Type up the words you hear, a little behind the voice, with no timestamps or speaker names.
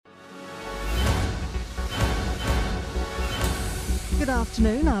Good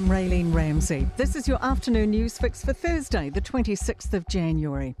afternoon, I'm Raylene Ramsey. This is your afternoon news fix for Thursday, the 26th of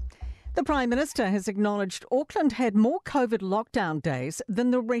January. The Prime Minister has acknowledged Auckland had more COVID lockdown days than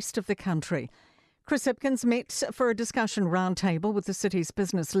the rest of the country. Chris Hipkins met for a discussion roundtable with the city's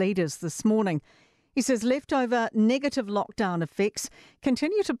business leaders this morning. He says leftover negative lockdown effects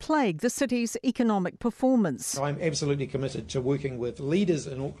continue to plague the city's economic performance. I'm absolutely committed to working with leaders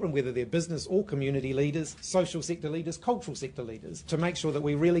in Auckland, whether they're business or community leaders, social sector leaders, cultural sector leaders, to make sure that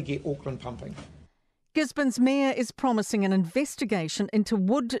we really get Auckland pumping. Gisborne's mayor is promising an investigation into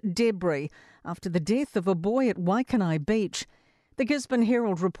wood debris after the death of a boy at Waikanae Beach. The Gisborne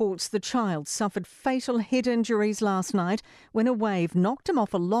Herald reports the child suffered fatal head injuries last night when a wave knocked him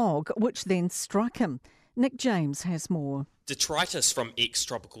off a log, which then struck him. Nick James has more. Detritus from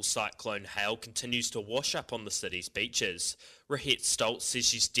ex-tropical cyclone Hale continues to wash up on the city's beaches. Rahette Stoltz says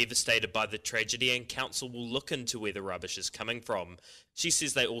she's devastated by the tragedy and council will look into where the rubbish is coming from. She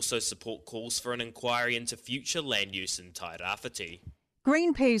says they also support calls for an inquiry into future land use in Tairāwhiti.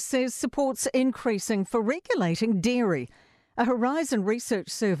 Greenpeace says support's increasing for regulating dairy. A Horizon research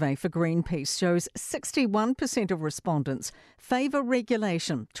survey for Greenpeace shows 61% of respondents favour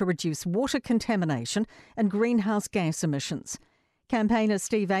regulation to reduce water contamination and greenhouse gas emissions. Campaigner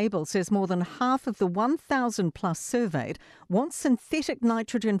Steve Abel says more than half of the 1,000 plus surveyed want synthetic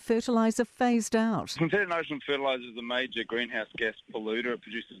nitrogen fertiliser phased out. Synthetic nitrogen fertiliser is a major greenhouse gas polluter. It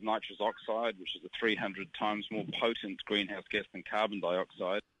produces nitrous oxide, which is a 300 times more potent greenhouse gas than carbon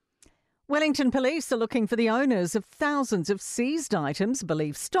dioxide. Wellington police are looking for the owners of thousands of seized items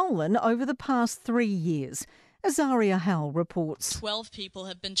believed stolen over the past 3 years. Azaria Howell reports. 12 people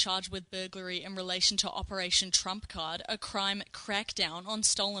have been charged with burglary in relation to Operation Trump Card, a crime crackdown on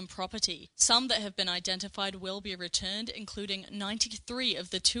stolen property. Some that have been identified will be returned, including 93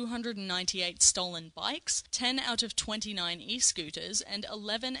 of the 298 stolen bikes, 10 out of 29 e-scooters and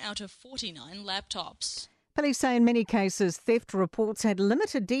 11 out of 49 laptops. Police say in many cases theft reports had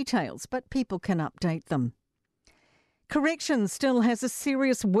limited details, but people can update them. Corrections still has a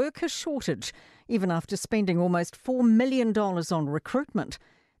serious worker shortage, even after spending almost $4 million on recruitment.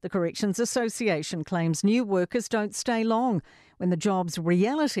 The Corrections Association claims new workers don't stay long when the job's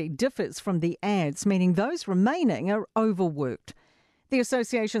reality differs from the ads, meaning those remaining are overworked. The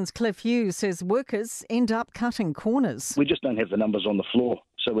association's Cliff Hughes says workers end up cutting corners. We just don't have the numbers on the floor,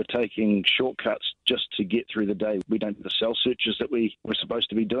 so we're taking shortcuts just to get through the day. We don't do the cell searches that we were supposed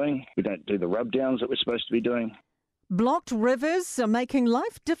to be doing. We don't do the rub downs that we're supposed to be doing. Blocked rivers are making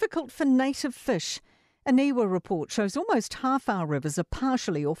life difficult for native fish. A NIWA report shows almost half our rivers are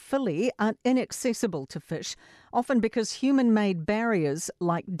partially or fully inaccessible to fish, often because human-made barriers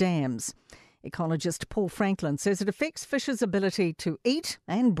like dams. Ecologist Paul Franklin says it affects fish's ability to eat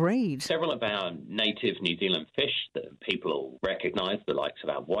and breed. Several of our native New Zealand fish that people will recognise, the likes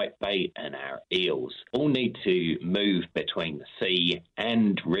of our whitebait and our eels, all need to move between the sea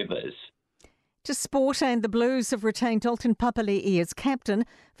and rivers. To sport, and the Blues have retained Dalton Papali'i as captain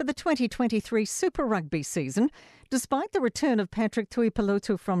for the 2023 Super Rugby season, despite the return of Patrick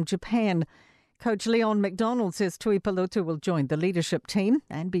Tuipulotu from Japan. Coach Leon McDonald says Tuipulotu will join the leadership team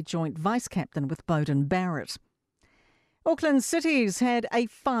and be joint vice-captain with Beauden Barrett. Auckland City's had a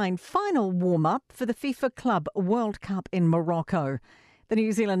fine final warm-up for the FIFA Club World Cup in Morocco. The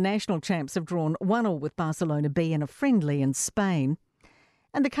New Zealand national champs have drawn 1-1 with Barcelona B in a friendly in Spain.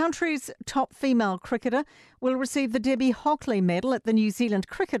 And the country's top female cricketer will receive the Debbie Hockley Medal at the New Zealand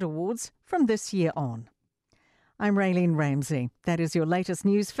Cricket Awards from this year on. I'm Raylene Ramsey. That is your latest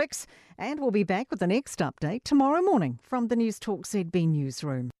news fix, and we'll be back with the next update tomorrow morning from the News Talk ZB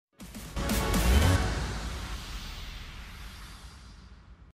newsroom.